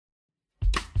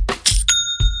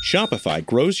Shopify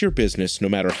grows your business no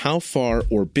matter how far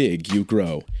or big you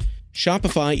grow.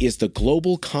 Shopify is the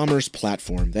global commerce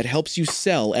platform that helps you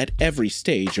sell at every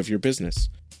stage of your business.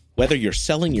 Whether you're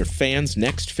selling your fans'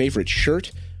 next favorite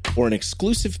shirt or an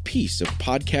exclusive piece of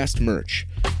podcast merch,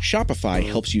 Shopify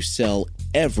helps you sell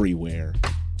everywhere.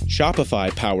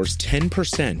 Shopify powers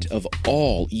 10% of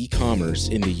all e-commerce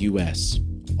in the U.S.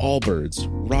 Allbirds,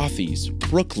 Rothy's,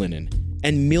 Brooklinen,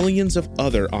 and millions of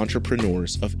other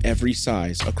entrepreneurs of every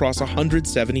size across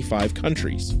 175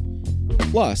 countries.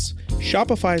 Plus,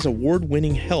 Shopify's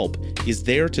award-winning help is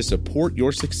there to support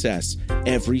your success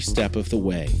every step of the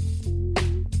way.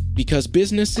 Because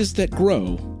businesses that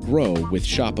grow, grow with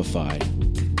Shopify.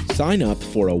 Sign up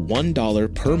for a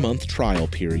 $1 per month trial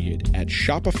period at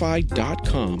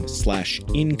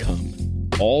shopify.com/income,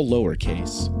 all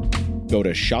lowercase. Go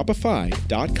to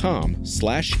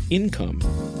shopify.com/income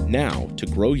now to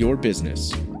grow your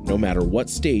business, no matter what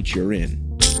stage you're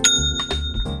in.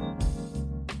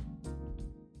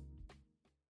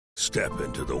 Step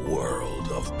into the world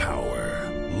of power,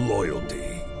 loyalty,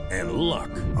 and luck.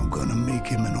 I'm gonna make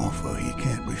him an offer he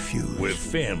can't refuse. With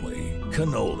family,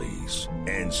 cannolis,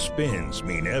 and spins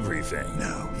mean everything.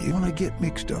 Now, you wanna get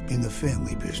mixed up in the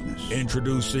family business.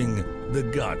 Introducing The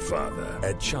Godfather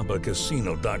at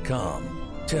ChumbaCasino.com.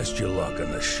 Test your luck in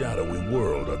the shadowy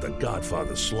world of The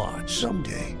Godfather slot.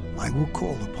 Someday, I will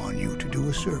call upon you to do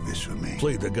a service for me.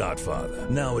 Play The Godfather,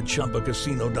 now at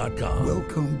ChumbaCasino.com.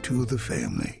 Welcome to the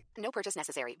family. No purchase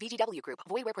necessary. VGW Group.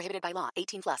 Void where prohibited by law.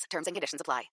 18+. Terms and conditions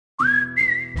apply.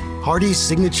 Hardee's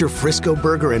signature Frisco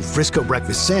Burger and Frisco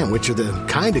Breakfast Sandwich are the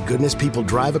kind of goodness people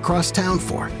drive across town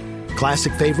for.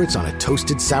 Classic favorites on a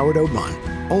toasted sourdough bun.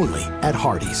 Only at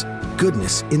Hardee's.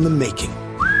 Goodness in the making.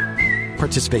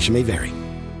 Participation may vary.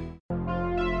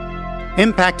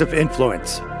 Impact of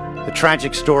Influence. The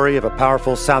tragic story of a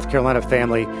powerful South Carolina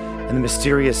family and the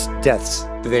mysterious deaths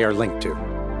that they are linked to.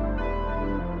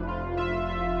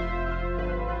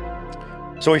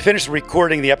 So we finished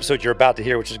recording the episode you're about to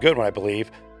hear, which is a good one, I believe.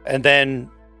 And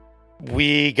then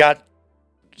we got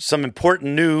some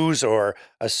important news, or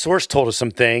a source told us some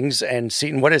things. And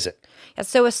Seton, what is it? Yeah,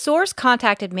 so a source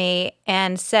contacted me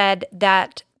and said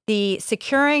that the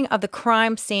securing of the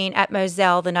crime scene at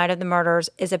Moselle the night of the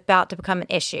murders is about to become an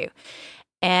issue.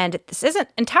 And this isn't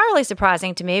entirely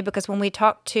surprising to me because when we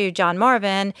talked to John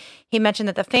Marvin, he mentioned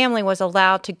that the family was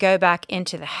allowed to go back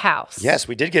into the house. Yes,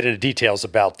 we did get into details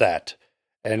about that.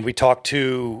 And we talked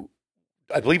to,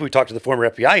 I believe we talked to the former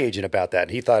FBI agent about that,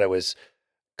 and he thought it was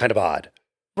kind of odd.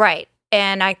 Right.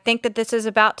 And I think that this is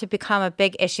about to become a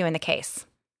big issue in the case.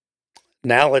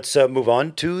 Now let's move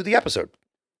on to the episode.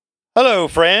 Hello,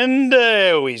 friend.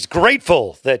 Always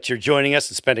grateful that you're joining us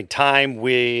and spending time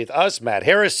with us. Matt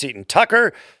Harris, Seton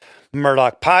Tucker,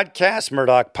 Murdoch Podcast,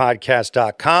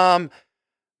 murdochpodcast.com,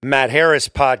 Matt Harris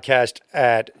Podcast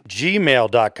at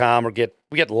gmail.com. We get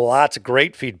lots of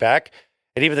great feedback.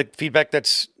 And even the feedback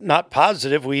that's not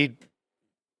positive, we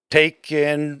take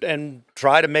and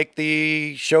try to make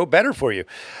the show better for you.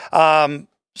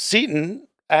 Seton,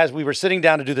 as we were sitting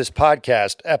down to do this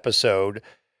podcast episode,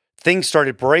 things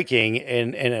started breaking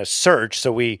in a search.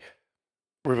 So we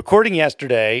were recording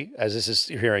yesterday, as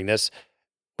you're hearing this.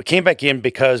 We came back in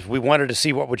because we wanted to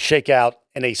see what would shake out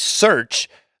in a search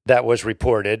that was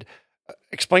reported.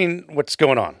 Explain what's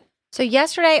going on. So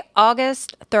yesterday,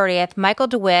 August 30th, Michael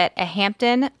DeWitt, a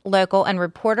Hampton local and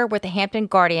reporter with the Hampton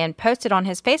Guardian, posted on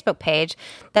his Facebook page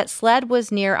that SLED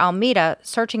was near Alameda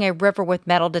searching a river with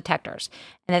metal detectors,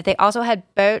 and that they also had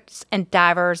boats and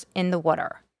divers in the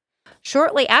water.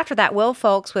 Shortly after that, Will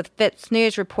Folks with Fitz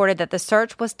News reported that the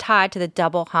search was tied to the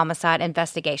double homicide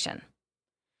investigation.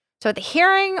 So at the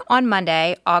hearing on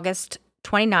Monday, August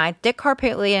 29th, Dick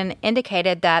Harpootlian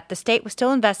indicated that the state was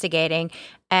still investigating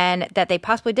and that they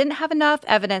possibly didn't have enough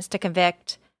evidence to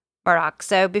convict Murdoch.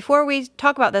 So before we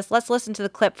talk about this, let's listen to the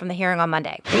clip from the hearing on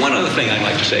Monday. One other thing I'd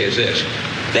like to say is this.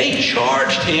 They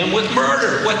charged him with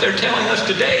murder. What they're telling us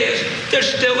today is they're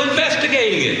still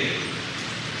investigating it.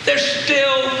 They're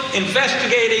still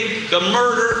investigating the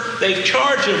murder they've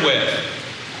charged him with.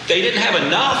 They didn't have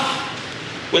enough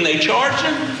when they charged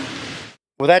him.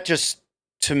 Well, that just,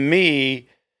 to me,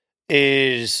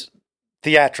 is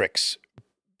theatrics,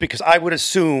 because I would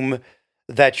assume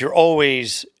that you're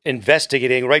always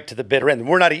investigating right to the bitter end.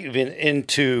 We're not even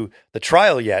into the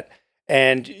trial yet,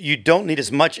 and you don't need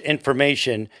as much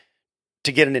information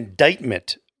to get an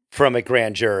indictment from a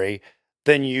grand jury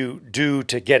than you do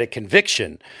to get a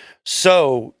conviction.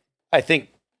 So I think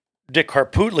Dick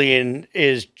Harpootlian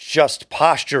is just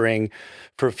posturing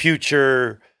for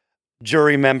future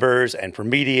jury members and for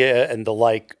media and the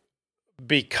like,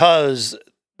 because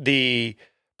the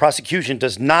prosecution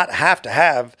does not have to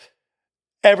have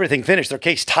everything finished, their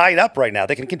case tied up right now.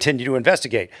 They can continue to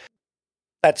investigate.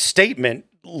 That statement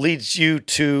leads you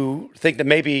to think that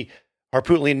maybe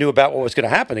Harpootlian knew about what was going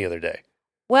to happen the other day.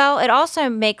 Well, it also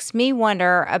makes me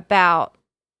wonder about,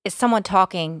 is someone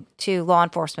talking to law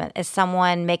enforcement? Is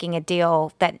someone making a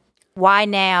deal that why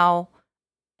now,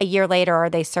 a year later,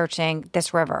 are they searching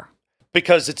this river?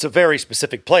 Because it's a very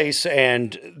specific place,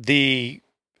 and the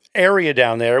area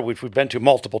down there, which we've been to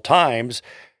multiple times,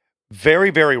 very,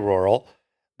 very rural.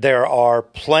 There are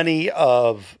plenty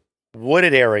of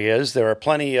wooded areas. There are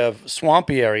plenty of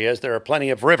swampy areas. There are plenty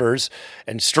of rivers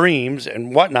and streams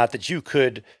and whatnot that you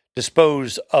could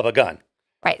dispose of a gun.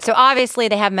 Right. So obviously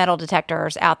they have metal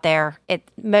detectors out there.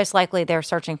 Most likely they're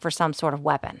searching for some sort of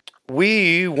weapon.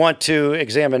 We want to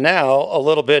examine now a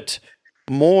little bit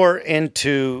more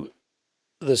into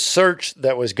the search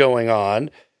that was going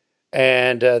on.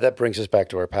 And that brings us back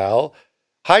to our pal.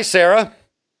 Hi, Sarah.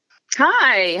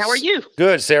 Hi, how are you?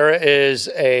 Good. Sarah is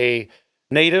a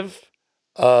native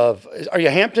of, are you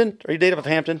Hampton? Are you native of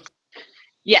Hampton?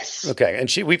 Yes. Okay.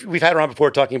 And we've had her on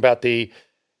before talking about the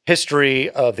history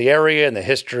of the area and the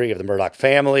history of the Murdaugh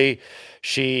family.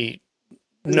 She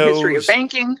knows. History of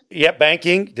banking. Yep,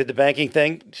 banking. Did the banking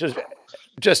thing.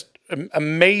 Just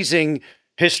amazing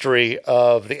history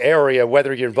of the area,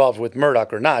 whether you're involved with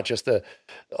Murdaugh or not, just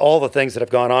all the things that have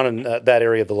gone on in that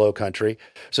area of the Low Country.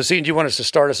 So, Seton, do you want us to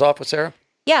start us off with Sarah?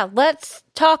 Yeah, let's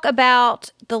talk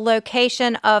about the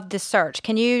location of the search.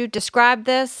 Can you describe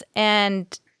this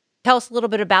and tell us a little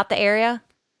bit about the area?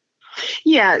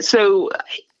 Yeah, so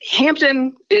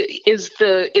Hampton is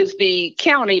the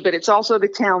county, but it's also the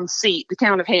town seat, the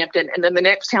town of Hampton. And then the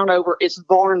next town over is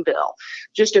Varnville.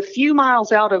 Just a few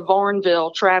miles out of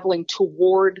Varnville, traveling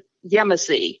toward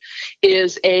Yemassee,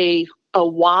 is a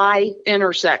Y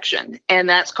intersection, and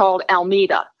that's called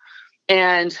Almeda.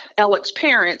 And Alec's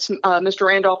parents, Mr.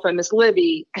 Randolph and Miss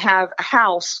Libby, have a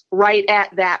house right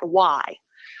at that Y.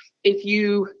 If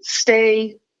you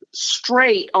stay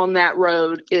straight on that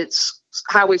road, it's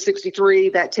Highway 63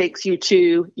 that takes you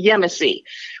to Yemassee.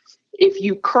 If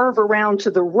you curve around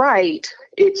to the right,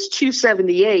 it's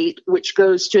 278, which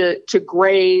goes to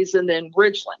Grays and then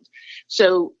Ridgeland.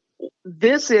 So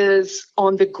this is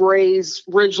on the Grays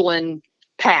Ridgeland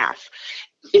path.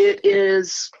 It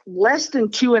is less than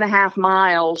 2.5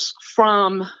 miles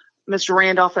from Mr.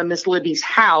 Randolph and Miss Libby's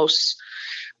house.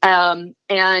 And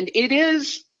it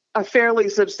is a fairly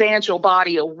substantial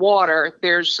body of water.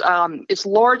 It's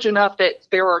large enough that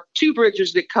there are 2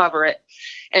 bridges that cover it.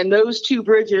 And those 2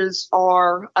 bridges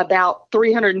are about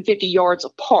 350 yards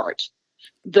apart.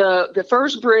 The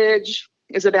first bridge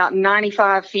is about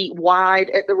 95 feet wide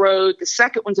at the road. The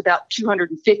second one's about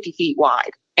 250 feet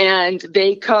wide. And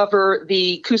they cover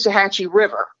the Coosawhatchee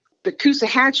River. The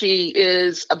Coosawhatchee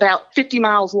is about 50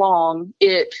 miles long.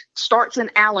 It starts in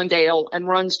Allendale and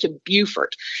runs to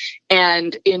Beaufort.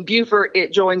 And in Beaufort,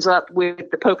 it joins up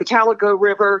with the Pocatello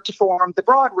River to form the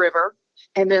Broad River.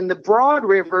 And then the Broad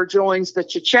River joins the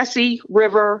Chichessie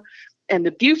River and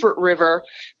the Beaufort River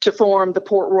to form the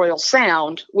Port Royal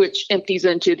Sound, which empties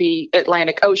into the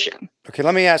Atlantic Ocean. Okay,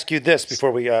 let me ask you this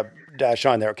before we dash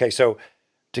on there. Okay, so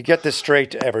to get this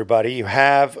straight to everybody, you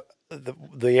have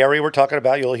the area we're talking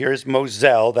about, you'll hear is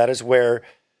Moselle. That is where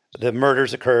the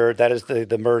murders occurred. That is the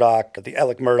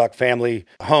Alec Murdaugh family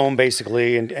home,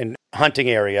 basically, and hunting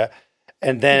area.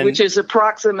 And then, which is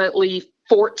approximately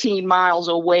 14 miles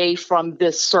away from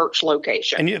this search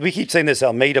location. And we keep saying this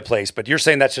Almeda place, but you're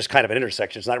saying that's just kind of an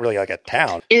intersection. It's not really like a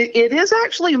town. It is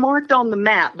actually marked on the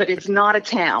map, but it's not a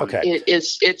town. Okay.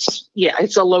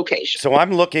 It's a location. So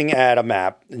I'm looking at a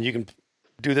map, and you can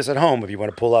do this at home if you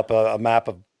want to pull up a map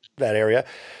of that area.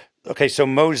 Okay, so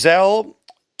Moselle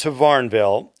to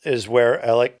Varnville is where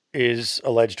Alec is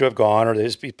alleged to have gone, or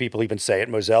there's people even say it.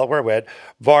 Moselle, where we had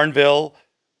Varnville,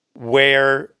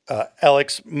 where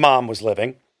Alec's mom was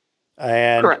living.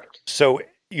 And correct. So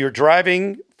you're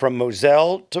driving from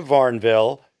Moselle to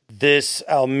Varnville. This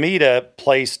Almeda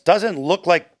place doesn't look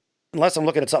like, unless I'm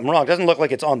looking at something wrong, doesn't look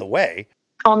like it's on the way.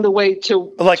 On the way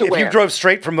to like to if where? You drove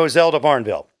straight from Moselle to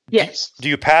Varnville. Yes. Do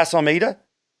you pass Almeda?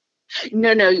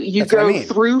 No, you That's what I go mean.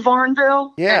 through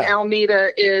Varnville, Yeah. and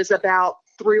Almeda is about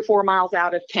 3 or 4 miles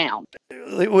out of town.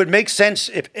 It would make sense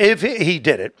if he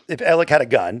did it, if Alec had a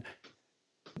gun,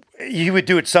 he would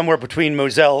do it somewhere between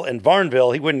Moselle and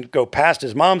Varnville. He wouldn't go past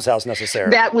his mom's house necessarily.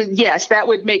 That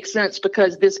would make sense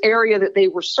because this area that they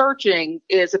were searching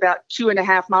is about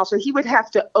 2.5 miles. So he would have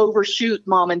to overshoot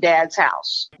mom and dad's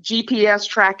house. GPS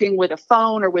tracking with a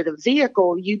phone or with a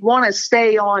vehicle, you'd want to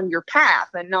stay on your path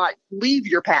and not leave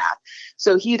your path.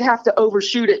 So he'd have to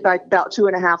overshoot it by about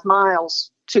 2.5 miles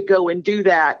to go and do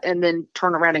that and then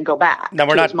turn around and go back. Now,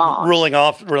 we're to not his mom. ruling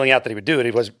out that he would do it.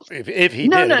 He was, if he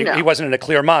did, No. he wasn't in a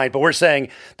clear mind. But we're saying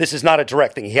this is not a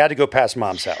direct thing. He had to go past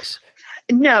mom's house.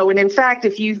 No, and in fact,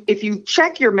 if you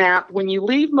check your map, when you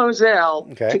leave Moselle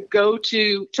to go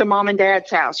to mom and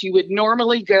dad's house, you would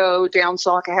normally go down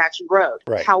Salkehatchie Road.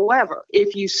 Right. However,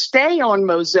 if you stay on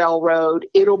Moselle Road,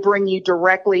 it'll bring you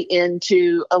directly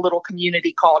into a little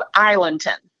community called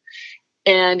Islandton.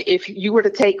 And if you were to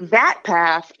take that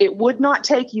path, it would not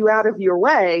take you out of your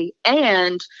way,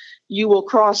 and you will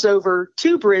cross over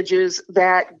 2 bridges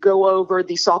that go over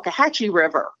the Salkehatchie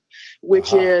River,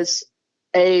 which is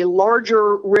a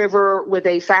larger river with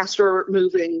a faster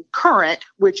moving current,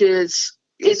 which is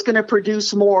going to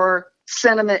produce more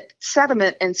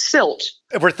sediment and silt.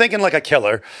 If we're thinking like a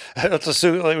killer, let's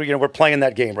assume we're playing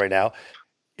that game right now.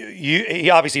 He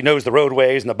obviously knows the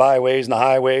roadways and the byways and the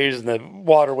highways and the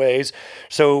waterways.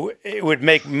 So it would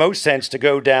make most sense to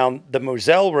go down the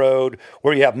Moselle Road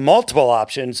where you have multiple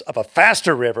options of a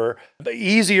faster river,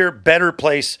 easier, better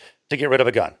place to get rid of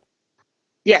a gun.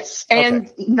 Yes, and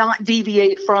not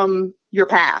deviate from your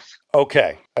path.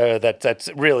 Okay, that's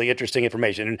really interesting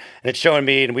information. And it's showing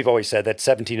me, and we've always said that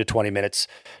 17 to 20 minutes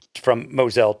from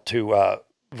Moselle to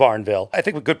Varnville. I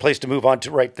think a good place to move on to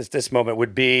right this moment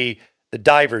would be the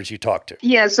divers you talked to.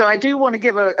 Yeah, so I do want to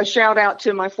give a shout out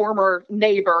to my former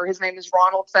neighbor. His name is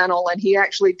Ronald Fennell, and he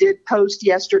actually did post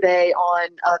yesterday on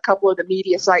a couple of the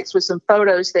media sites with some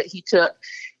photos that he took.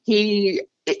 He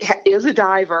is a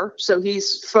diver, so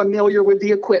he's familiar with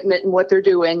the equipment and what they're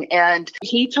doing. And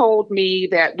he told me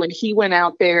that when he went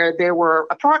out there were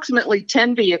approximately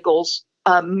 10 vehicles,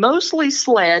 mostly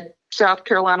SLED, South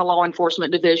Carolina Law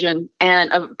Enforcement Division,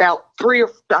 and about 3,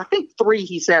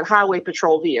 he said, highway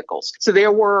patrol vehicles. So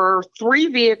there were 3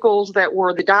 vehicles that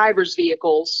were the divers'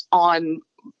 vehicles on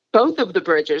both of the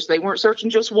bridges. They weren't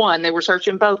searching just one, they were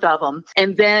searching both of them.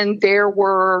 And then there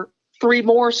were 3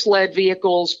 more SLED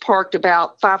vehicles parked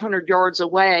about 500 yards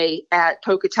away at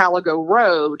Pocataligo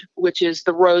Road, which is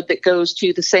the road that goes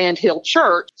to the Sand Hill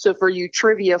Church. So for you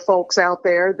trivia folks out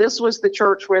there, this was the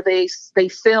church where they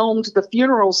filmed the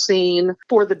funeral scene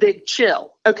for The Big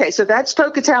Chill. Okay, so that's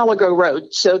Pocataligo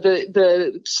Road. So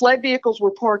the SLED vehicles were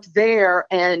parked there,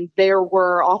 and there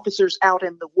were officers out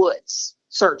in the woods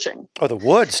searching. Oh, the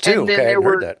woods too. Okay, I hadn't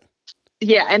heard that.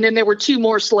 Yeah, and then there were 2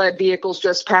 more SLED vehicles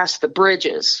just past the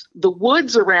bridges. The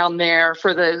woods around there,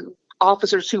 for the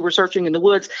officers who were searching in the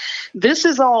woods, this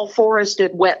is all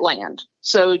forested wetland.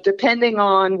 So depending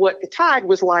on what the tide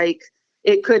was like,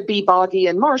 it could be boggy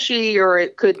and marshy, or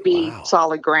it could be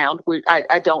solid ground.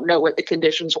 I don't know what the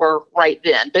conditions were right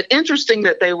then. But interesting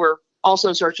that they were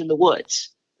also searching the woods.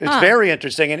 It's very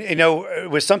interesting. And, it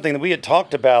was something that we had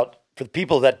talked about for the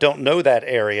people that don't know that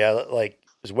area, like,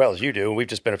 as well as you do, and we've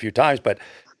just been a few times, but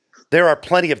there are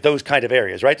plenty of those kind of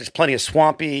areas, right? There's plenty of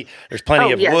swampy, there's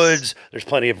plenty of woods, there's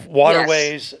plenty of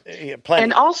waterways. Yes.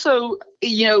 And also,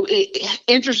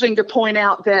 interesting to point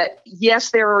out that, yes,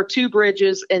 there are 2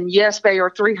 bridges, and yes, they are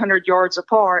 300 yards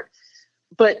apart,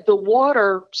 but the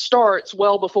water starts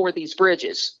well before these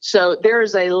bridges. So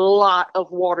there's a lot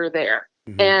of water there.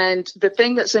 Mm-hmm. And the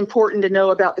thing that's important to know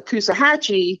about the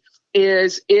Coosawhatchee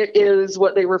is it is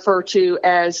what they refer to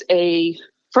as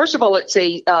first of all, it's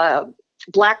a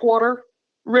blackwater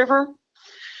river,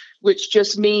 which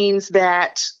just means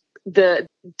that the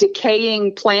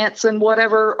decaying plants and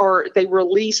whatever they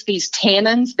release these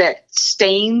tannins that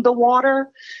stain the water.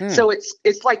 So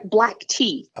it's like black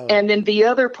tea. And then the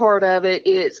other part of it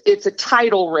is it's a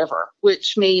tidal river,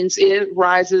 which means it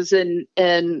rises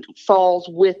and falls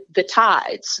with the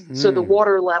tides. So the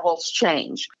water levels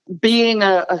change. Being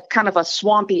a kind of a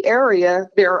swampy area,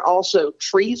 there are also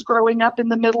trees growing up in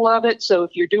the middle of it. So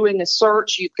if you're doing a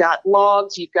search, you've got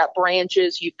logs, you've got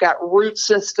branches, you've got root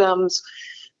systems,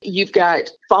 you've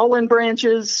got fallen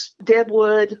branches, dead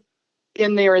wood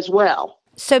in there as well.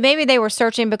 So maybe they were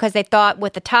searching because they thought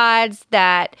with the tides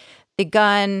that the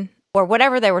gun or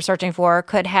whatever they were searching for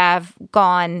could have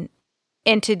gone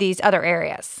into these other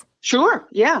areas. Sure.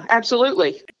 Yeah,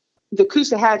 absolutely. The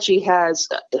Coosawhatchee has,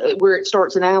 where it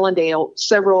starts in Allendale,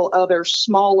 several other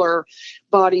smaller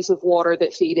bodies of water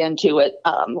that feed into it,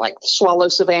 like Swallow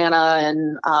Savannah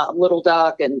and Little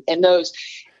Duck and those.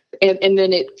 And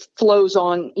then it flows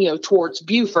on, towards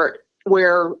Beaufort,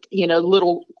 where,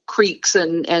 little creeks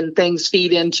and things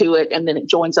feed into it, and then it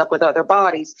joins up with other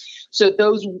bodies. So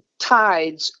those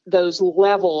tides, those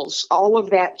levels, all of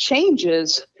that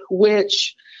changes,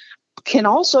 which can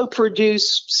also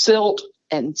produce silt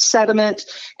and sediment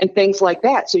and things like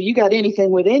that. So you got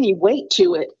anything with any weight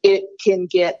to it, it can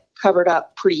get covered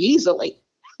up pretty easily.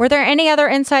 Were there any other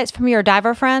insights from your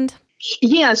diver friend?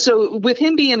 Yeah, so with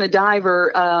him being a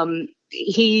diver,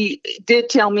 he did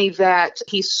tell me that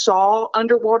he saw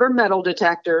underwater metal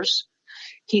detectors.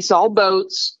 He saw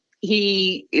boats.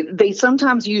 They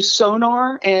sometimes use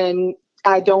sonar, and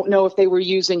I don't know if they were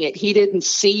using it. He didn't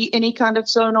see any kind of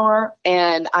sonar,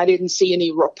 and I didn't see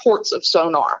any reports of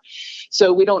sonar.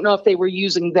 So we don't know if they were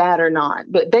using that or not.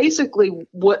 But basically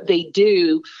what they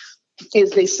do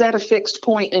is they set a fixed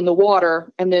point in the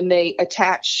water, and then they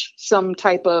attach some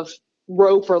type of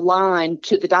rope or line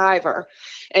to the diver,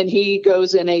 and he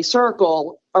goes in a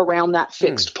circle around that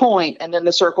fixed point, and then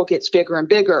the circle gets bigger and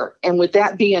bigger. And with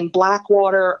that being black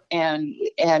water and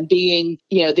being,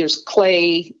 there's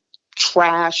clay,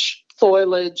 trash,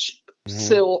 foliage,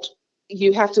 silt,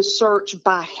 you have to search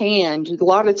by hand. A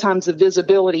lot of times the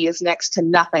visibility is next to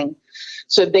nothing.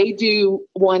 So they do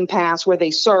one pass where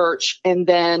they search, and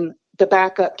then the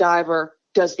backup diver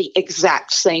does the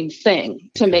exact same thing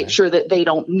to make sure that they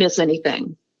don't miss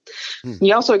anything.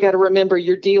 You also got to remember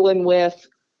you're dealing with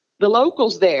the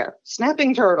locals there,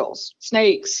 snapping turtles,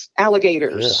 snakes,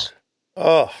 alligators.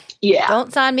 Oh, yeah.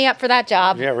 Don't sign me up for that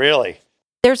job. Yeah, really.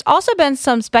 There's also been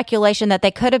some speculation that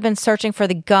they could have been searching for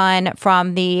the gun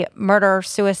from the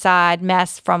murder-suicide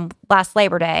mess from last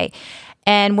Labor Day.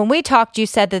 And when we talked, you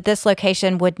said that this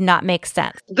location would not make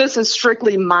sense. This is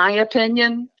strictly my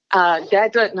opinion.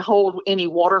 That doesn't hold any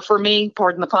water for me,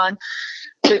 pardon the pun,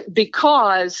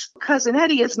 because Cousin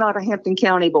Eddie is not a Hampton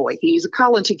County boy. He's a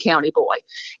Collington County boy.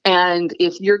 And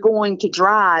if you're going to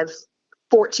drive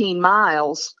 14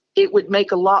 miles, it would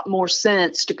make a lot more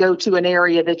sense to go to an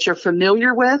area that you're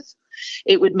familiar with.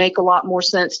 It would make a lot more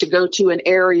sense to go to an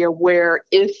area where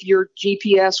if your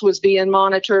GPS was being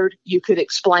monitored, you could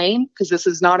explain, because this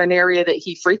is not an area that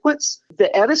he frequents. The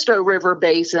Edisto River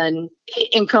Basin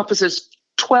encompasses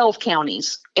 12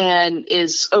 counties and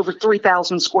is over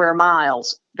 3,000 square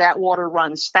miles. That water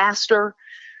runs faster.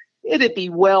 It'd be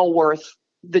well worth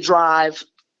the drive,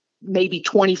 maybe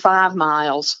 25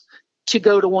 miles, to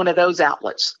go to one of those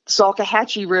outlets. The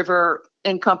Salkehatchie River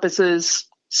encompasses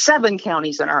 7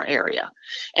 counties in our area,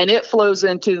 and it flows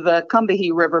into the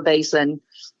Combahee River Basin,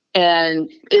 and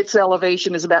its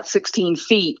elevation is about 16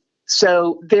 feet.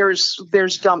 So there's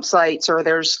dump sites or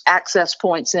there's access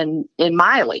points in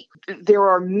Miley. There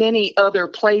are many other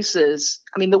places.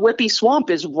 I mean, the Whippy Swamp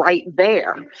is right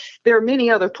there. There are many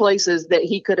other places that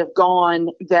he could have gone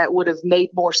that would have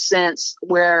made more sense,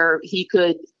 where he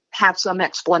could have some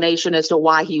explanation as to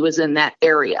why he was in that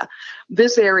area.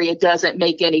 This area doesn't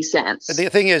make any sense. The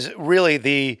thing is, really,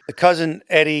 the Cousin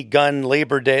Eddie gun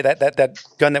Labor Day, that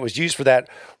gun that was used for that,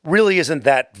 really isn't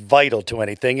that vital to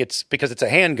anything. It's because it's a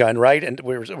handgun, right? And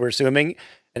we're assuming,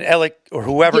 and Alec or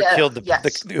whoever killed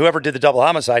whoever did the double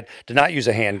homicide did not use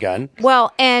a handgun.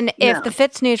 Well, and if the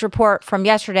Fitz News report from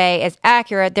yesterday is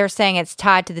accurate, they're saying it's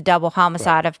tied to the double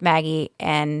homicide of Maggie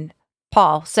and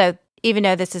Paul. So even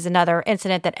though this is another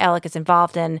incident that Alec is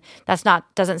involved in,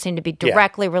 doesn't seem to be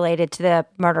directly related to the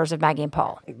murders of Maggie and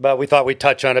Paul. But we thought we'd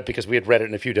touch on it because we had read it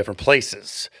in a few different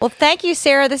places. Well, thank you,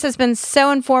 Sarah. This has been so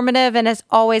informative, and as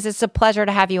always, it's a pleasure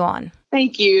to have you on.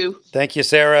 Thank you. Thank you,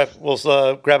 Sarah.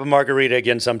 We'll grab a margarita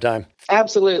again sometime.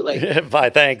 Absolutely. Bye.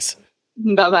 Thanks.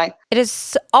 Bye-bye. It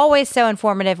is always so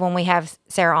informative when we have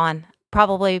Sarah on.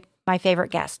 Probably my favorite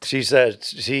guest. She said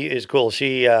she is cool.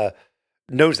 She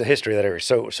knows the history of that area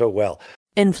so well.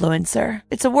 Influencer.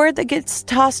 It's a word that gets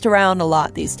tossed around a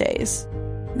lot these days.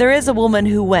 There is a woman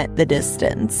who went the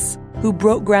distance, who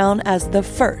broke ground as the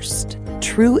first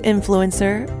true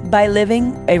influencer by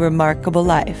living a remarkable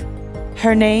life.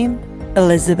 Her name,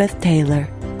 Elizabeth Taylor.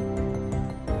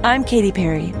 I'm Katy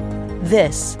Perry.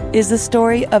 This is the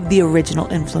story of the original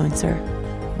influencer.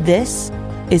 This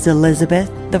is Elizabeth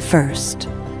the First.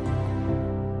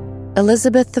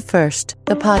 Elizabeth the First,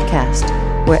 the podcast,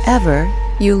 wherever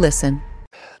you listen.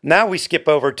 Now we skip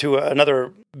over to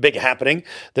another big happening.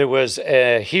 There was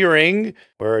a hearing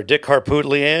where Dick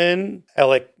Harpootlian,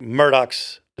 Alec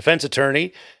Murdaugh's defense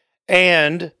attorney,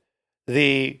 and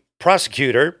the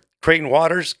prosecutor, Creighton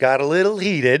Waters, got a little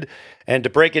heated. And to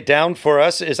break it down for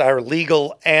us is our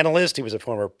legal analyst. He was a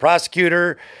former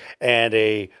prosecutor and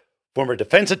a former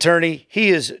defense attorney. He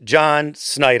is John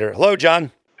Snyder. Hello,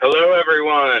 John. Hello,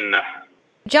 everyone.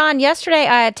 John, yesterday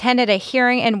I attended a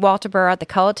hearing in Walterboro at the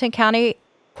Colleton County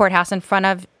Courthouse in front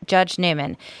of Judge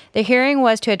Newman. The hearing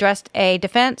was to address a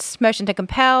defense motion to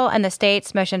compel and the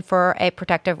state's motion for a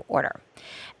protective order.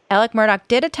 Alec Murdaugh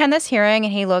did attend this hearing,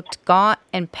 and he looked gaunt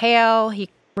and pale. He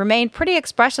remained pretty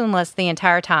expressionless the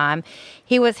entire time.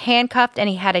 He was handcuffed, and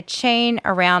he had a chain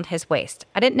around his waist.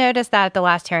 I didn't notice that at the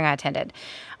last hearing I attended.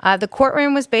 The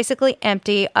courtroom was basically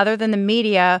empty other than the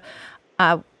media,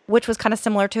 which was kind of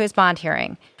similar to his bond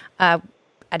hearing.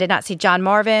 I did not see John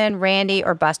Marvin, Randy,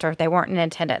 or Buster. They weren't in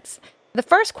attendance. The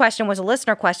first question was a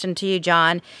listener question to you,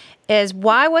 John, is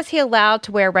why was he allowed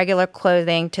to wear regular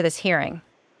clothing to this hearing?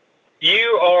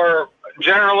 You are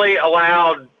generally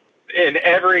allowed in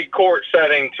every court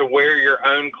setting to wear your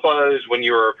own clothes when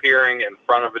you are appearing in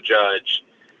front of a judge.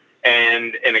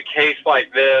 And in a case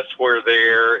like this where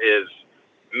there is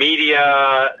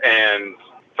media and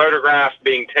photographs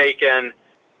being taken,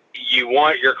 you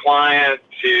want your client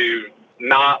to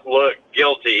not look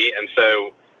guilty, and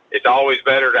so it's always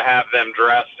better to have them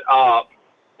dressed up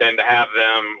than to have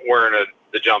them wearing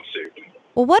the jumpsuit.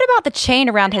 Well, what about the chain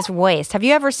around his waist? Have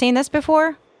you ever seen this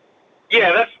before?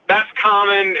 Yeah, that's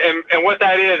common, and what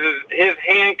that is his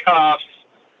handcuffs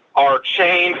are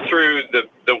chained through the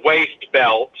waist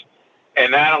belt,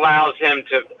 and that allows him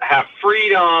to have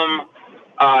freedom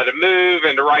to move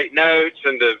and to write notes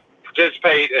and to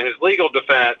participate in his legal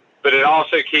defense, but it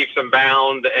also keeps him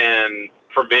bound and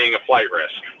from being a flight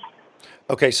risk.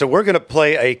 Okay, so we're going to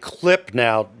play a clip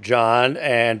now, John,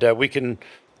 and we can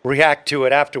react to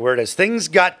it afterward. As things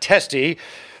got testy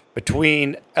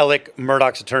between Alec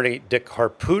Murdaugh's attorney, Dick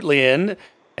Harpootlian,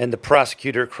 and the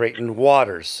prosecutor, Creighton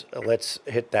Waters. Let's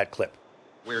hit that clip.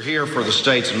 We're here for the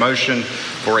state's motion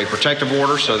for a protective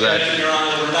order so that... Your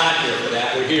Honor, we're not here for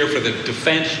that. We're here for the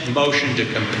defense motion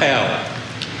to compel.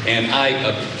 And I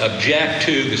object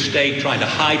to the state trying to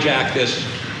hijack this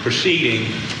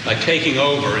proceeding by taking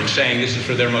over and saying this is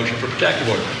for their motion for protective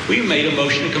order. We made a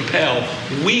motion to compel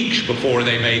weeks before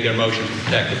they made their motion for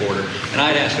protective order, and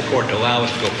I'd ask the court to allow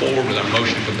us to go forward with our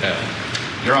motion to compel.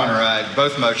 Your Honor,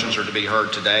 both motions are to be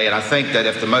heard today, and I think that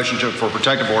if the motion for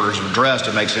protective order is addressed,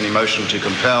 it makes any motion to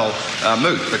compel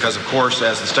moot, because, of course,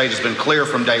 as the state has been clear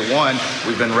from day one,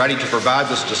 we've been ready to provide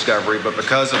this discovery, but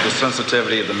because of the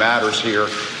sensitivity of the matters here,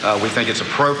 we think it's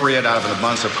appropriate, out of an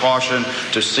abundance of caution,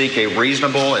 to seek a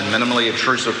reasonable and minimally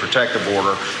obtrusive protective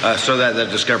order so that the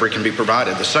discovery can be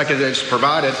provided. The second it's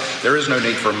provided, there is no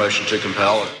need for a motion to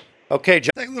compel. Okay,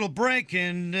 John. Take a little break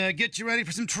and get you ready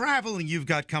for some traveling you've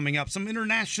got coming up, some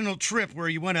international trip where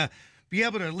you want to be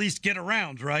able to at least get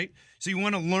around, right? So you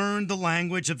want to learn the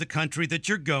language of the country that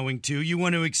you're going to. You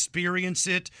want to experience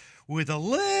it with a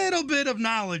little bit of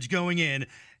knowledge going in.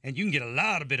 And you can get a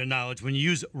lot of bit of knowledge when you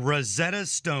use Rosetta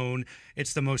Stone.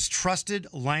 It's the most trusted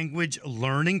language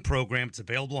learning program. It's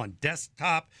available on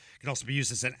desktop. It can also be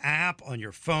used as an app on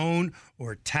your phone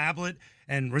or tablet.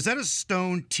 And Rosetta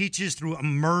Stone teaches through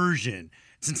immersion.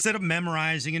 It's instead of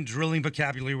memorizing and drilling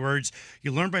vocabulary words,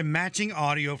 you learn by matching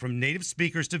audio from native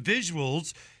speakers to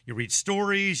visuals. You read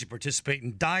stories, you participate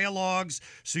in dialogues,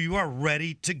 so you are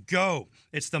ready to go.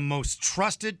 It's the most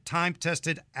trusted,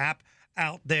 time-tested app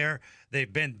out there.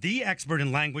 They've been the expert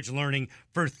in language learning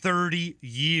for 30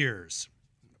 years.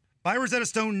 Buy Rosetta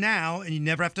Stone now, and you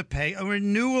never have to pay a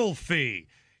renewal fee.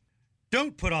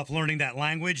 Don't put off learning that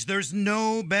language. There's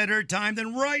no better time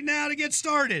than right now to get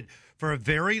started. For a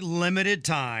very limited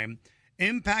time,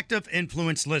 Impact of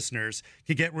Influence listeners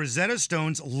can get Rosetta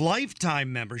Stone's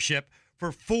lifetime membership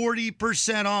for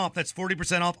 40% off. That's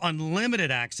 40% off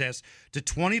unlimited access to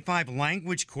 25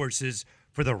 language courses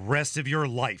for the rest of your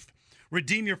life.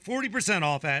 Redeem your 40%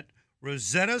 off at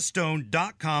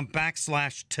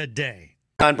rosettastone.com/today.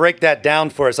 John, break that down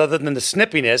for us, other than the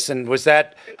snippiness. And was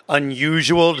that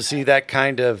unusual to see that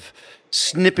kind of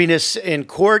snippiness in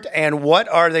court? And what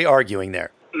are they arguing there?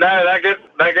 No, that gets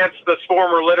this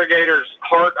former litigator's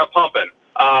heart a-pumping.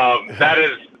 That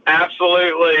is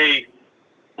absolutely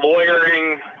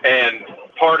lawyering and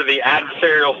part of the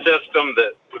adversarial system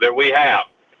that we have.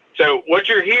 So what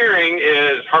you're hearing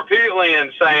is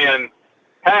Harpootlian saying,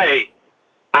 hey,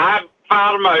 I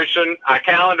filed a motion, I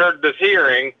calendared this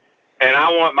hearing, and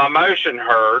I want my motion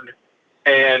heard,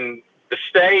 and the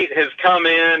state has come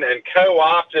in and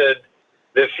co-opted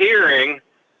this hearing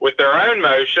with their own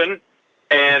motion,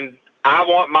 and I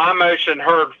want my motion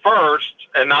heard first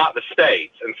and not the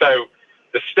state's. And so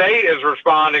the state is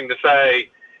responding to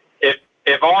say,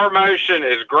 if our motion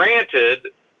is granted,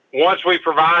 once we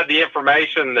provide the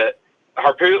information that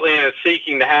Harpootlian is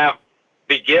seeking to have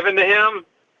be given to him,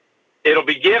 it'll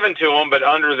be given to him, but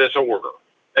under this order.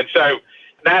 And so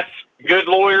that's good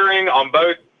lawyering on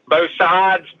both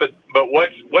sides. But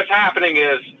what's happening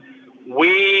is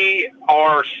we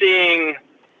are seeing,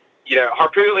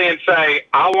 Harpootlian say,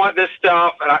 I want this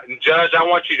stuff, and Judge, I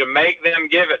want you to make them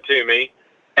give it to me.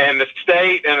 And the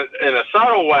state, in a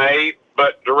subtle way,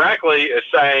 but directly, is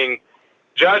saying,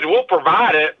 Judge, we'll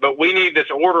provide it, but we need this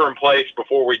order in place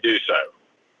before we do so.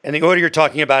 And the order you're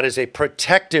talking about is a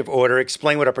protective order.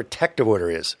 Explain what a protective order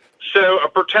is. So a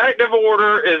protective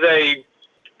order is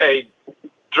a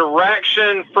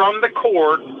direction from the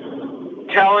court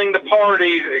telling the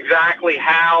parties exactly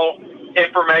how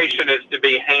information is to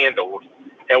be handled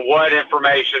and what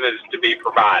information is to be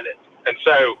provided. And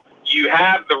so you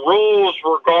have the rules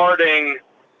regarding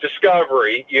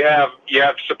discovery. You have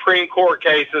Supreme Court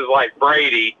cases like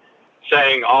Brady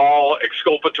saying all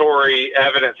exculpatory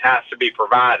evidence has to be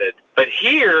provided. But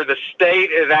here the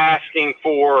state is asking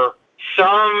for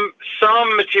some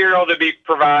material to be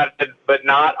provided, but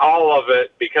not all of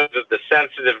it because of the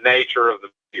sensitive nature of the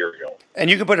material. And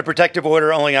you can put a protective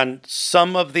order only on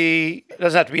some of the, it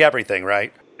doesn't have to be everything,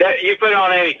 right? That you put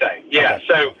on anything. Yeah. Okay.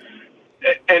 So,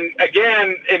 and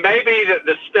again, it may be that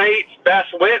the state's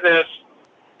best witness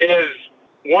is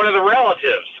one of the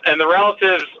relatives, and the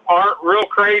relatives aren't real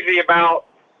crazy about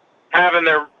having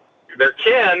their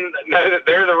kin know that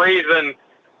they're the reason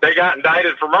they got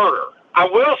indicted for murder. I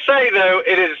will say, though,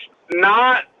 it is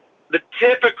not the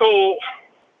typical,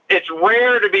 it's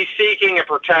rare to be seeking a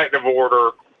protective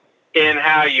order in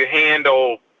how you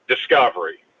handle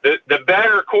discovery. The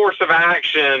better course of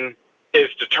action is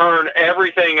to turn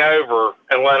everything over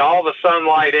and let all the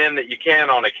sunlight in that you can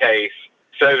on a case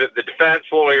so that the defense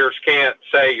lawyers can't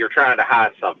say you're trying to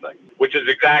hide something, which is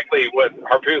exactly what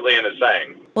Harpootlian is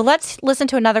saying. Well, let's listen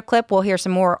to another clip. We'll hear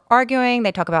some more arguing.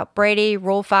 They talk about Brady,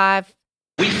 Rule 5.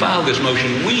 We filed this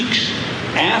motion weeks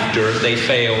after they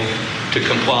failed to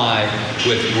comply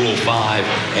with Rule 5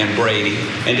 and Brady,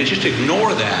 and to just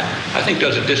ignore that, I think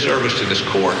does a disservice to this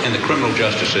court and the criminal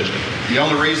justice system. The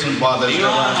only reason why those...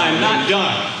 I'm not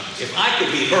done. If I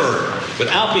could be heard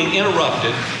without being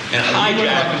interrupted and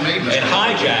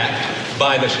hijacked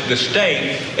by the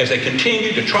state as they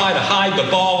continue to try to hide the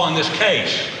ball on this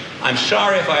case, I'm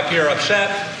sorry if I appear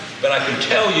upset, but I can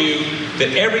tell you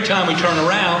that every time we turn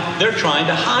around, they're trying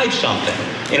to hide something.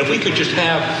 And if we could just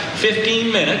have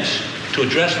 15 minutes to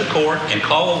address the court and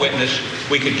call a witness,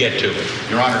 we could get to it.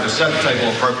 Your Honor, to set the table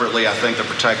appropriately, I think the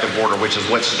protective order, which is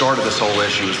what started this whole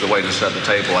issue, is the way to set the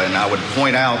table. And I would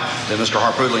point out that Mr.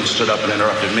 Harpootlian stood up and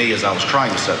interrupted me as I was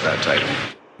trying to set that table.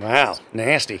 Wow,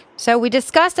 nasty. So we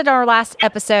discussed in our last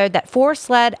episode that 4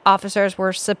 SLED officers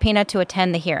were subpoenaed to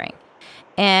attend the hearing.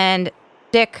 And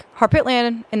Dick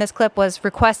Harpootlian in this clip was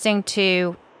requesting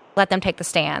to let them take the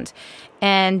stand.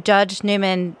 And Judge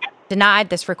Newman denied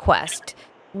this request.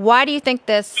 Why do you think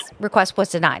this request was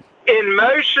denied? In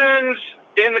motions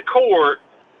in the court,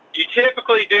 you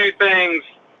typically do things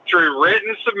through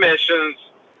written submissions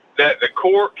that the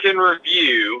court can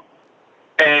review,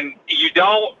 and you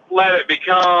don't let it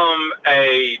become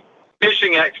a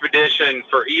fishing expedition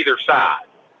for either side.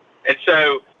 And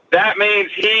so that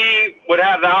means he would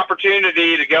have the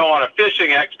opportunity to go on a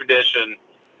fishing expedition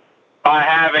by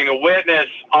having a witness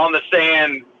on the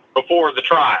stand before the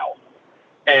trial.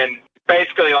 And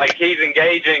basically, like, he's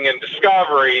engaging in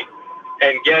discovery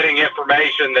and getting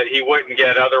information that he wouldn't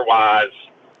get otherwise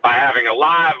by having a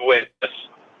live witness,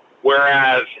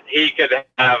 whereas he could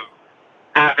have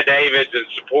affidavits and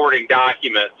supporting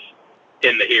documents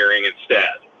in the hearing instead.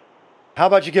 How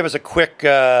about you give us a quick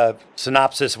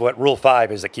synopsis of what Rule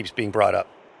 5 is that keeps being brought up?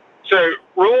 So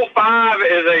Rule 5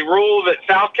 is a rule that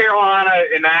South Carolina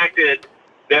enacted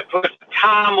that puts a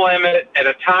time limit and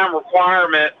a time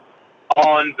requirement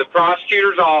on the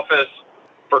prosecutor's office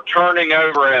for turning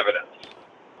over evidence.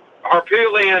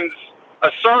 Harpootlian's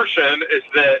assertion is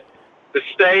that the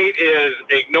state is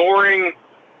ignoring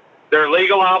their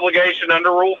legal obligation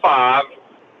under Rule 5.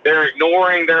 They're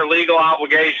ignoring their legal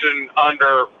obligation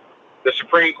under the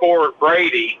Supreme Court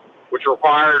Brady, which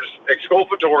requires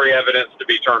exculpatory evidence to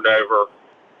be turned over,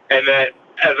 and that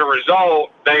as a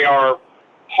result, they are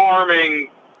harming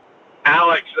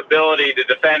Alec's ability to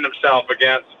defend himself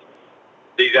against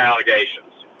these allegations.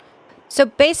 So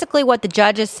basically what the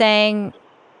judge is saying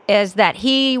is that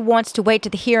he wants to wait to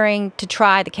the hearing to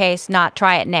try the case, not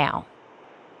try it now.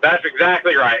 That's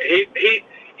exactly right.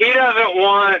 He doesn't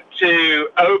want to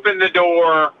open the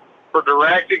door for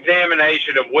direct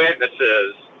examination of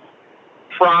witnesses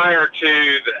prior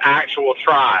to the actual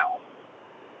trial.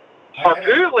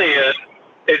 Harpootlian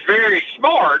is very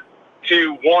smart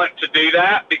to want to do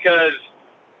that because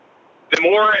the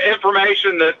more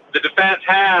information that the defense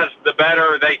has, the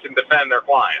better they can defend their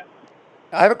client.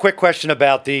 I have a quick question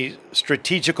about the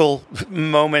strategical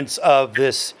moments of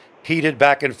this heated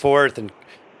back and forth and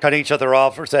cutting each other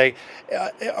off. Or say,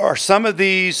 are some of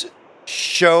these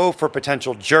show for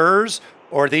potential jurors,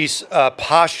 or are these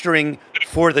posturing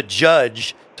for the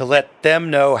judge to let them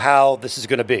know how this is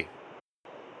going to be?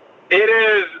 It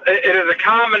is a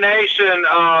combination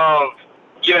of,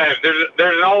 you know,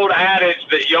 there's an old adage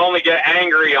that you only get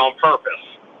angry on purpose.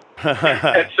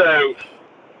 And so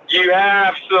you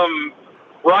have some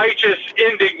righteous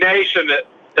indignation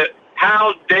that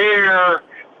how dare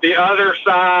the other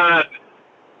side,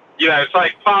 it's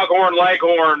like Foghorn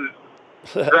Leghorn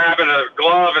grabbing a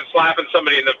glove and slapping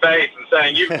somebody in the face and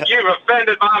saying, you've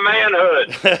offended my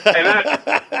manhood. And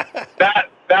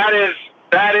that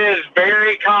is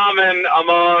very common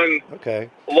among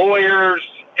lawyers.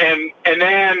 And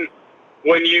then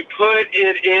when you put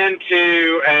it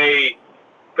into a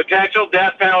potential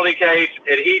death penalty case,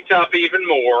 it heats up even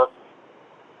more.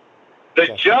 The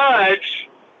judge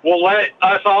will let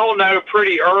us all know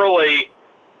pretty early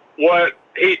what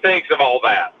he thinks of all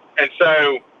that. And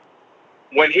so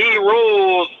when he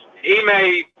rules, he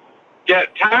may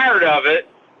get tired of it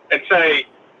and say,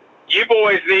 you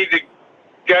boys need to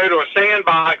go to a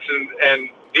sandbox and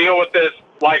deal with this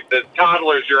like the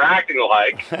toddlers you're acting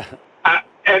like.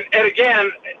 And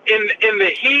again, in the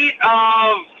heat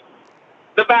of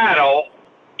the battle,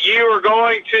 you are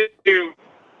going to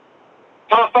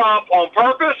puff up on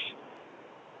purpose.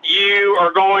 You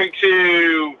are going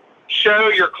to show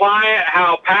your client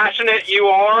how passionate you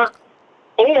are,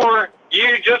 or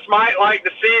you just might like to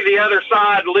see the other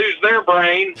side lose their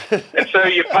brain, and so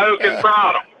you poke and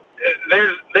prod them.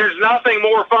 There's nothing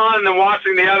more fun than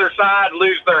watching the other side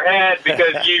lose their head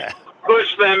because you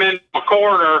push them into a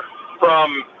corner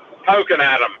from poking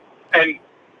at them.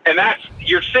 And that's,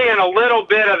 you're seeing a little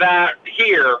bit of that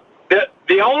here.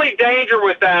 The only danger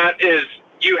with that is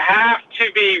you have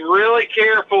to be really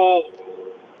careful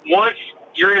once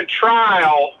you're in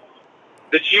trial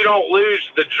that you don't lose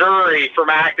the jury from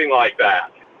acting like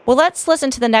that. Well, let's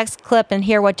listen to the next clip and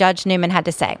hear what Judge Newman had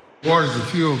to say. Waters,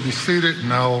 if you'll be seated,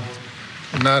 and I'll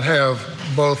not have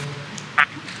both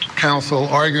counsel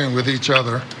arguing with each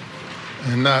other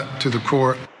and not to the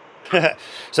court.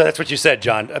 So that's what you said,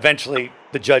 John. Eventually,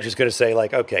 the judge is going to say,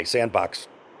 like, okay, sandbox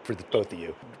for both of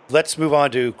you. Let's move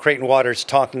on to Creighton Waters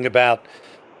talking about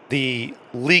the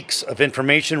leaks of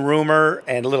information rumor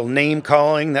and a little name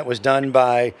calling that was done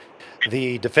by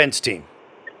the defense team.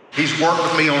 He's worked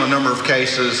with me on a number of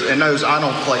cases and knows I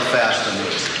don't play fast and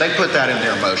loose. They put that in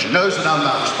their motion. Knows that I'm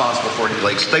not responsible for any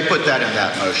leaks. They put that in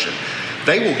that motion.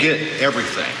 They will get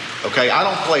everything. Okay, I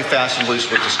don't play fast and loose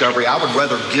with discovery. I would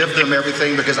rather give them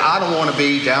everything because I don't want to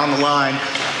be down the line,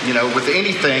 with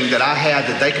anything that I had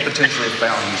that they could potentially have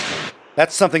found useful.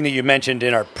 That's something that you mentioned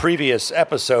in our previous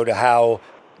episode, how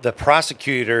the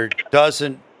prosecutor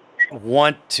doesn't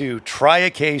want to try a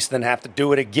case then have to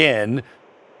do it again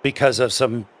because of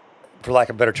some, for lack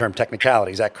of a better term,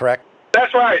 technicality. Is that correct?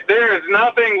 That's right. There is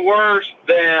nothing worse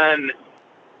than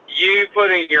you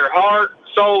putting your heart,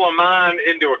 soul, and mind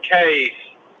into a case,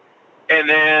 and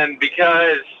then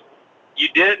because you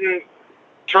didn't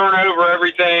turn over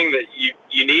everything that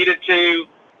you needed to,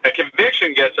 a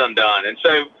conviction gets undone. And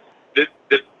so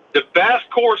the best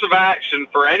course of action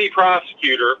for any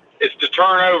prosecutor is to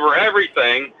turn over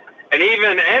everything, and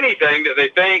even anything that they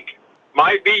think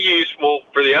might be useful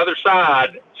for the other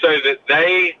side, so that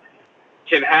they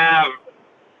can have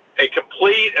a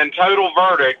complete and total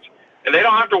verdict, and they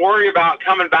don't have to worry about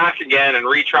coming back again and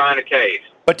retrying a case.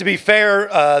 But to be fair,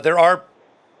 there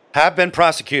have been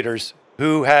prosecutors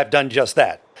who have done just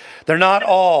that. They're not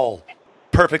all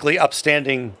perfectly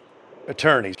upstanding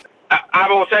attorneys. I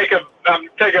will take a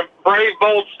brave,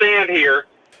 bold stand here.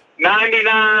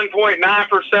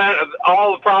 99.9% of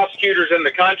all the prosecutors in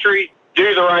the country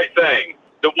do the right thing.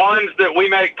 The ones that we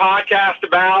make podcasts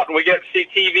about and we get to see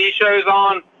TV shows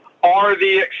on are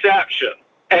the exception.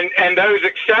 And those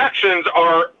exceptions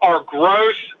are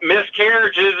gross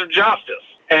miscarriages of justice.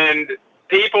 And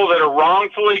people that are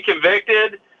wrongfully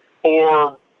convicted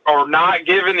or not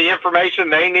given the information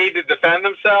they need to defend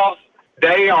themselves,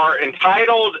 they are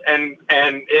entitled, and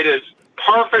it is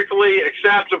perfectly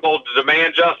acceptable to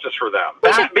demand justice for them.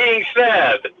 That being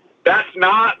said, that's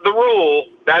not the rule.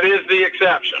 That is the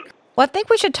exception. Well, I think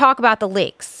we should talk about the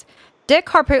leaks. Dick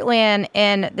Harpootlian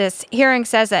in this hearing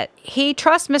says that he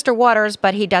trusts Mr. Waters,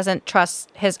 but he doesn't trust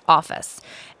his office.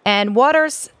 And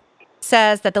Waters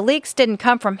says that the leaks didn't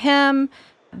come from him,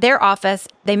 their office.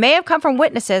 They may have come from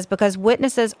witnesses because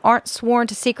witnesses aren't sworn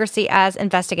to secrecy as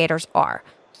investigators are.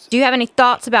 Do you have any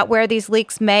thoughts about where these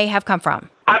leaks may have come from?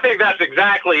 I think that's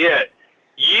exactly it.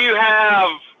 You have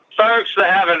folks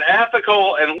that have an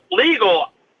ethical and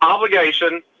legal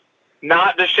obligation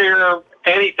not to share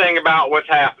anything about what's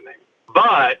happening.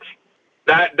 But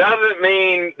that doesn't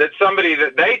mean that somebody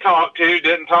that they talked to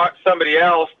didn't talk to somebody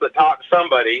else that talked to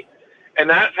somebody, and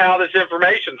that's how this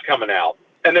information's coming out.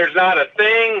 And there's not a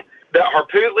thing that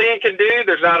Harpootlian can do.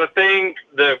 There's not a thing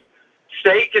the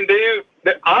state can do.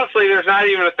 Honestly, there's not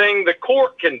even a thing the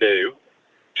court can do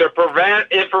to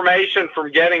prevent information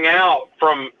from getting out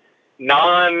from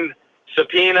non-citizens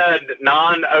subpoenaed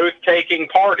non-oath-taking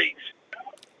parties.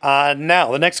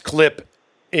 Now, the next clip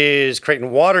is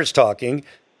Creighton Waters talking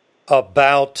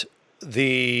about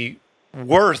the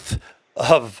worth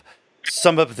of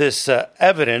some of this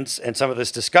evidence and some of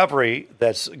this discovery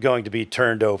that's going to be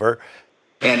turned over.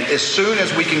 And as soon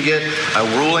as we can get a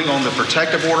ruling on the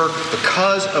protective order,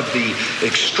 because of the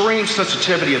extreme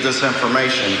sensitivity of this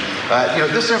information,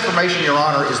 this information, Your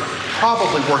Honor, is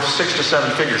probably worth 6 to 7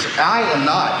 figures. I am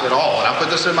not at all, and I put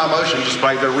this in my motion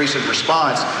despite their recent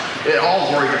response, at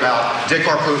all worried about Dick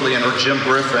Harpootlian or Jim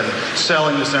Griffin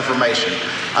selling this information.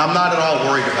 I'm not at all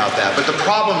worried about that. But the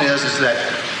problem is that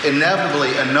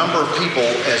inevitably a number of people,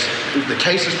 as the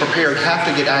case is prepared, have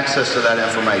to get access to that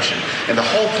information. And the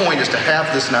whole point is to have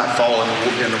this not fall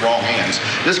in the wrong hands.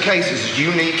 This case is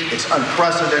unique. It's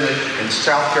unprecedented in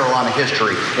South Carolina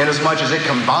history, in as much as it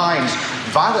combines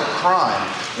violent crime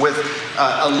with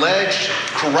alleged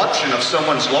corruption of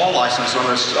someone's law license on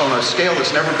a scale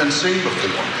that's never been seen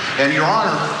before. And, Your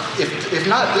Honor, if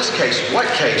not this case, what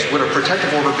case would a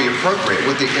protective order be appropriate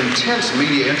with the intense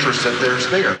media interest that there's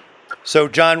there? So,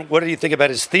 John, what do you think about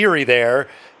his theory there?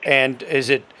 And is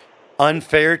it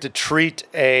unfair to treat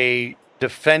a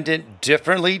defendant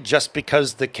differently just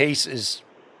because the case is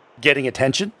getting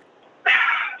attention?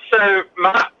 So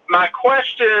my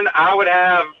question I would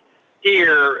have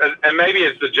here, and maybe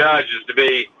as the judge, is to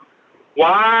be,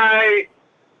 why,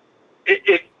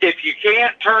 if you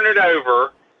can't turn it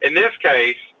over in this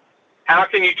case, how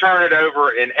can you turn it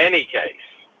over in any case?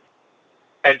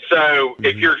 And so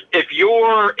if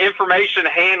your information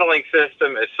handling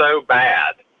system is so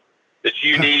bad that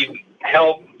you need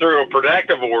help through a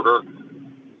protective order,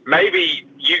 maybe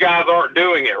you guys aren't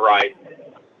doing it right.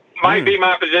 Might be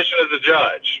my position as a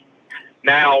judge.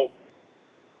 Now,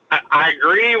 I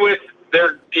agree with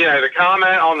the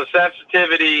comment on the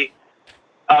sensitivity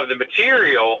of the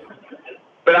material,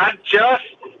 but I just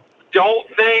don't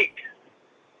think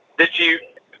that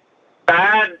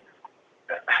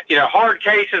hard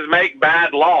cases make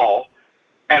bad law,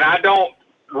 and I don't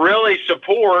really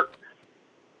support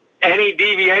any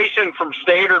deviation from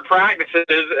standard practices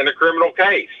in a criminal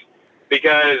case,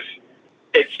 because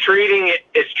it's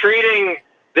treating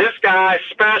this guy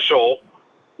special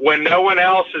when no one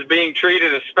else is being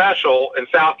treated as special in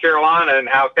South Carolina and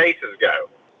how cases go.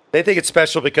 They think it's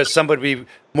special because somebody would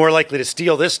be more likely to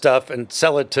steal this stuff and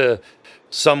sell it to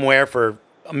somewhere for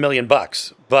 $1 million,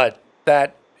 but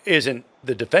that isn't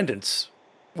the defendant's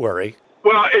worry.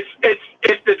 Well, it's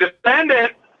the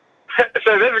defendant.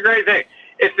 So this is a great thing.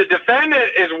 If the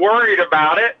defendant is worried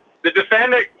about it, the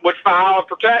defendant would file a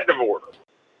protective order.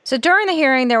 So during the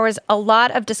hearing, there was a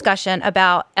lot of discussion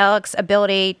about Alec's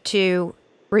ability to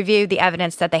review the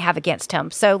evidence that they have against him.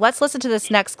 So let's listen to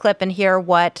this next clip and hear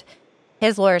what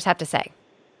his lawyers have to say.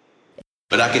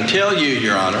 But I can tell you,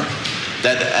 Your Honor,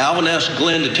 that the Alvin S.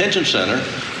 Glenn Detention Center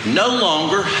no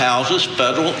longer houses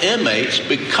federal inmates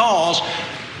because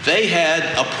they had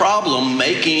a problem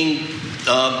making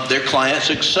their clients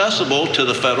accessible to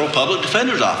the federal public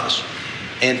defender's office.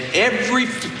 And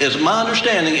as my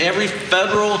understanding, every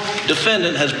federal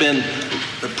defendant has been,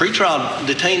 a pretrial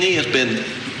detainee has been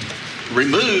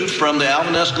removed from the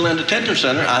Alvin S. Glenn Detention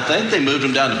Center. I think they moved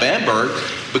them down to Bamberg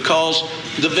because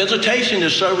the visitation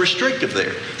is so restrictive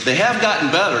there. They have gotten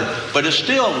better, but it's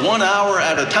still 1 hour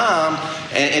at a time,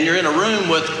 and you're in a room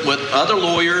with other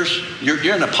lawyers.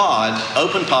 You're in a pod,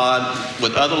 open pod,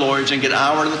 with other lawyers, and get an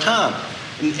hour at a time.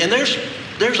 And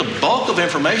there's a bulk of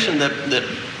information that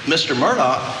Mr.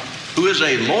 Murdoch, who is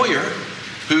a lawyer,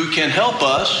 who can help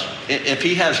us if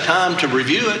he has time to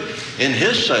review it in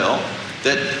his cell,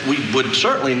 that we would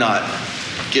certainly not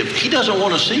give. He doesn't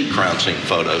want to see crime scene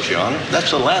photos, Your Honor.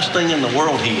 That's the last thing in the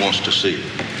world he wants to see.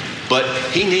 But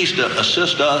he needs to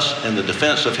assist us in the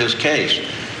defense of his case.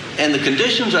 And the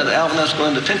conditions at the Alvin S.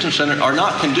 Glenn Detention Center are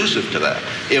not conducive to that.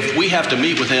 If we have to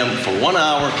meet with him for 1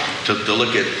 hour to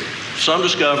look at some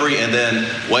discovery and then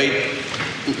wait,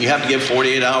 you have to give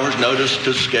 48 hours notice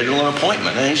to schedule an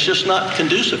appointment. And it's just not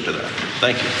conducive to that.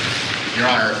 Thank you. Your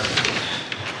Honor,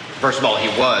 first of all, he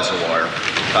was a lawyer.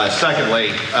 Secondly,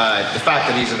 the fact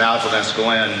that he's an Alvin S.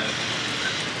 Glenn,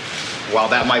 while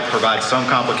that might provide some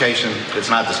complication, it's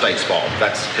not the state's fault.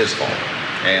 That's his fault.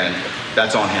 And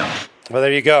that's on him. Well,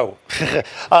 there you go.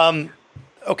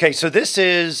 Okay, so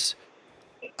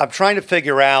I'm trying to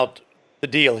figure out the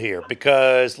deal here,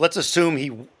 because let's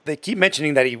assume they keep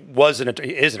mentioning that he is an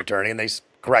attorney, and they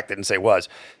correct it and say was.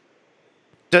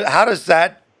 How does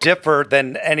that differ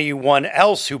than anyone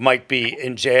else who might be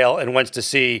in jail and wants to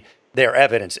see their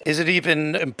evidence? Is it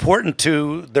even important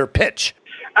to their pitch?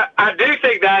 I do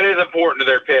think that is important to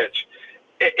their pitch.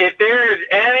 if there is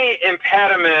any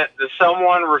impediment to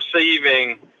someone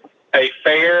receiving a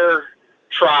fair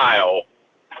trial,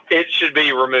 it should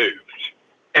be removed.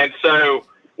 And so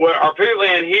what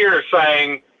Arputian here is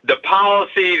saying, the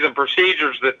policies and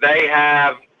procedures that they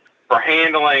have for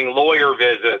handling lawyer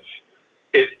visits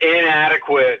is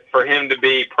inadequate for him to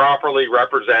be properly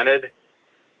represented,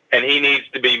 and he needs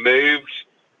to be moved.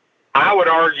 I would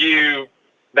argue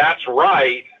that's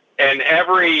right, and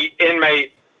every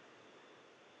inmate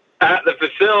at the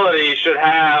facility should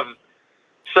have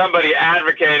somebody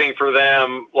advocating for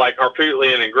them like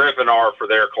Arputian and Griffin are for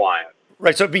their client.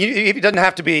 Right. So it doesn't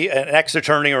have to be an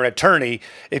ex-attorney or an attorney.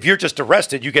 If you're just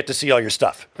arrested, you get to see all your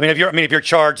stuff. If you're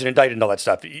charged and indicted and all that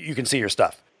stuff, you can see your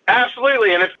stuff.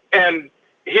 Absolutely. And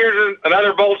here's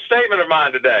another bold statement of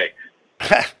mine today.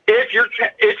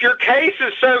 If your case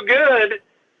is so good,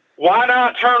 why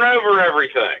not turn over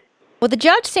everything? Well, the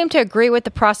judge seemed to agree with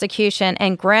the prosecution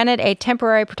and granted a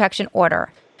temporary protection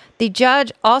order. The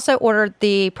judge also ordered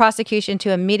the prosecution to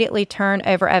immediately turn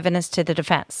over evidence to the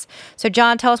defense. So,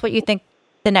 John, tell us what you think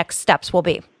the next steps will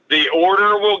be. The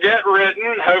order will get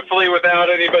written, hopefully without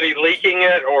anybody leaking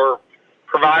it or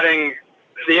providing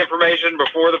the information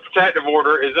before the protective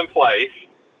order is in place.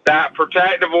 That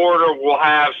protective order will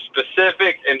have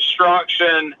specific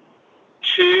instruction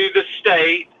to the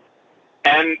state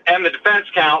and the defense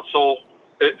counsel.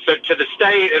 So to the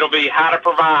state, it'll be how to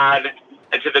provide,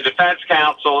 and to the defense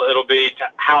counsel, it'll be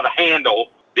how to handle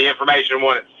the information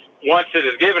once it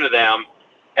is given to them.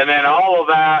 And then all of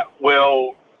that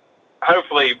will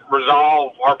hopefully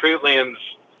resolve Arputian's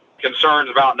concerns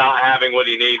about not having what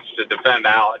he needs to defend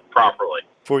Alec properly.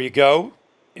 Before you go,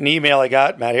 an email I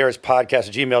got,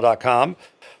 mattharrispodcast@gmail.com,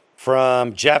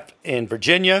 from Jeff in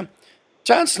Virginia.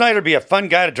 John Snyder would be a fun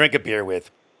guy to drink a beer with.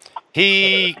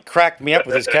 He cracked me up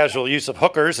with his casual use of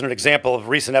hookers in an example of a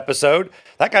recent episode.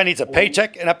 That guy needs a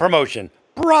paycheck and a promotion.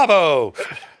 Bravo!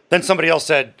 Then somebody else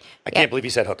said, I can't believe he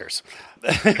said hookers.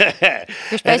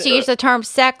 You're supposed to use the term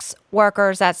sex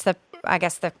workers. That's the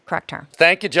correct term.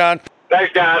 Thank you, John.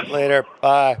 Thanks, guys. Later.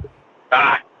 Bye.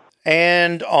 Bye.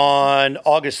 And on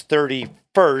August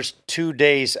 31st, 2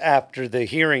 days after the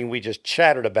hearing we just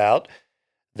chatted about,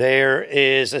 there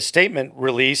is a statement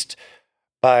released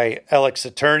by Alec's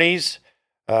attorneys,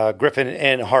 Griffin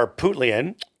and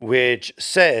Arputian, which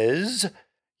says,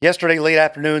 yesterday late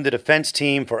afternoon, the defense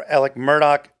team for Alec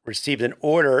Murdaugh received an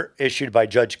order issued by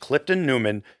Judge Clifton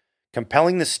Newman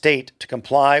compelling the state to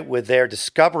comply with their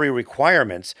discovery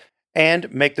requirements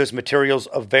and make those materials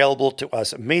available to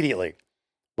us immediately.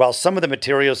 While some of the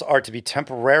materials are to be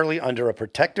temporarily under a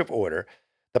protective order,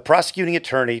 the prosecuting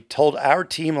attorney told our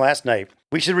team last night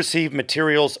we should receive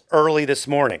materials early this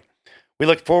morning. We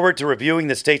look forward to reviewing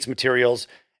the state's materials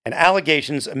and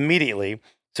allegations immediately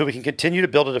so we can continue to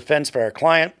build a defense for our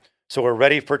client so we're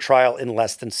ready for trial in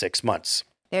less than 6 months.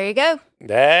 There you go.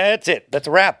 That's it. That's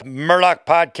a wrap. Murdaugh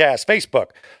Podcast,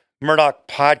 Facebook,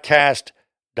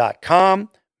 murdaughpodcast.com,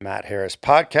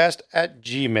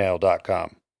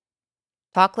 mattharrispodcast@gmail.com.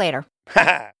 Talk later.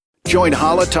 Join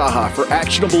Hala Taha for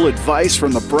actionable advice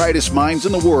from the brightest minds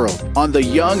in the world on the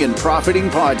Young and Profiting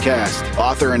Podcast.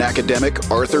 Author and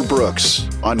academic Arthur Brooks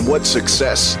on what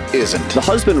success isn't. The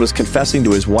husband was confessing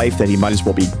to his wife that he might as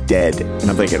well be dead. And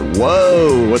I'm thinking,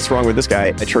 whoa, what's wrong with this guy?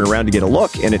 I turn around to get a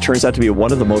look, and it turns out to be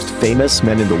one of the most famous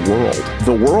men in the world.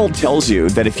 The world tells you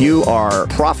that if you are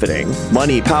profiting,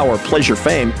 money, power, pleasure,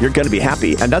 fame, you're going to be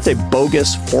happy. And that's a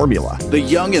bogus formula. The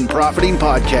Young and Profiting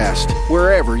Podcast,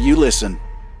 wherever you listen.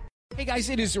 Hey guys,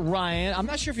 it is Ryan. I'm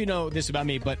not sure if you know this about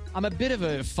me, but I'm a bit of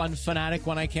a fun fanatic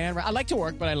when I can. I like to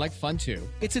work, but I like fun too.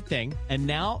 It's a thing. And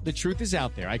now the truth is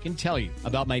out there. I can tell you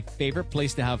about my favorite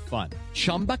place to have fun.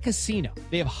 Chumba Casino.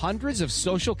 They have hundreds of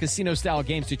social casino style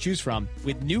games to choose from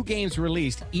with new games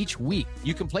released each week.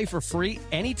 You can play for free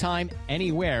anytime,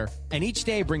 anywhere. And each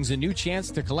day brings a new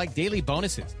chance to collect daily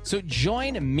bonuses. So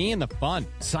join me in the fun.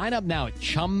 Sign up now at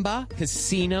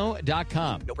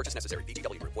ChumbaCasino.com. No purchase necessary.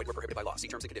 VGW Group. Void where prohibited by law. See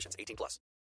terms and conditions. 18+.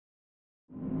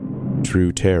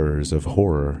 True terrors of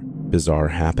horror, bizarre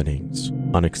happenings,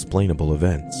 unexplainable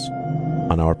events.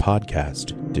 On our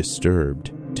podcast,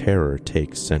 Disturbed, terror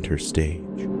takes center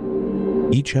stage.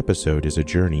 Each episode is a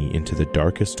journey into the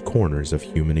darkest corners of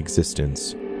human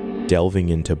existence, delving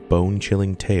into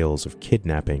bone-chilling tales of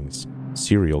kidnappings,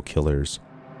 serial killers,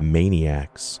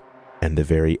 maniacs, and the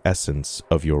very essence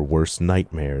of your worst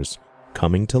nightmares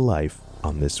coming to life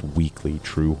on this weekly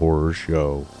true horror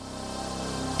show.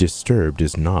 Disturbed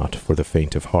is not for the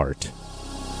faint of heart.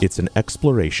 It's an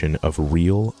exploration of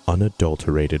real,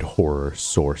 unadulterated horror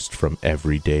sourced from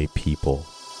everyday people.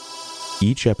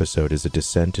 Each episode is a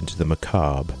descent into the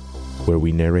macabre, where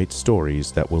we narrate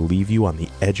stories that will leave you on the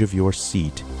edge of your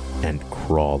seat and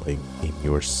crawling in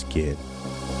your skin.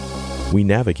 We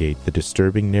navigate the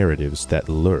disturbing narratives that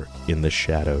lurk in the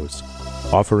shadows,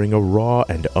 offering a raw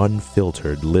and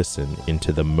unfiltered listen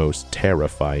into the most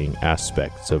terrifying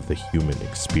aspects of the human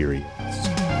experience.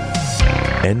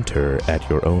 Enter at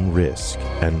your own risk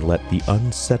and let the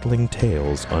unsettling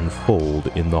tales unfold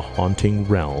in the haunting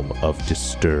realm of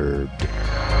Disturbed.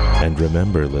 And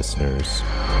remember, listeners,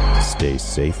 stay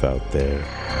safe out there.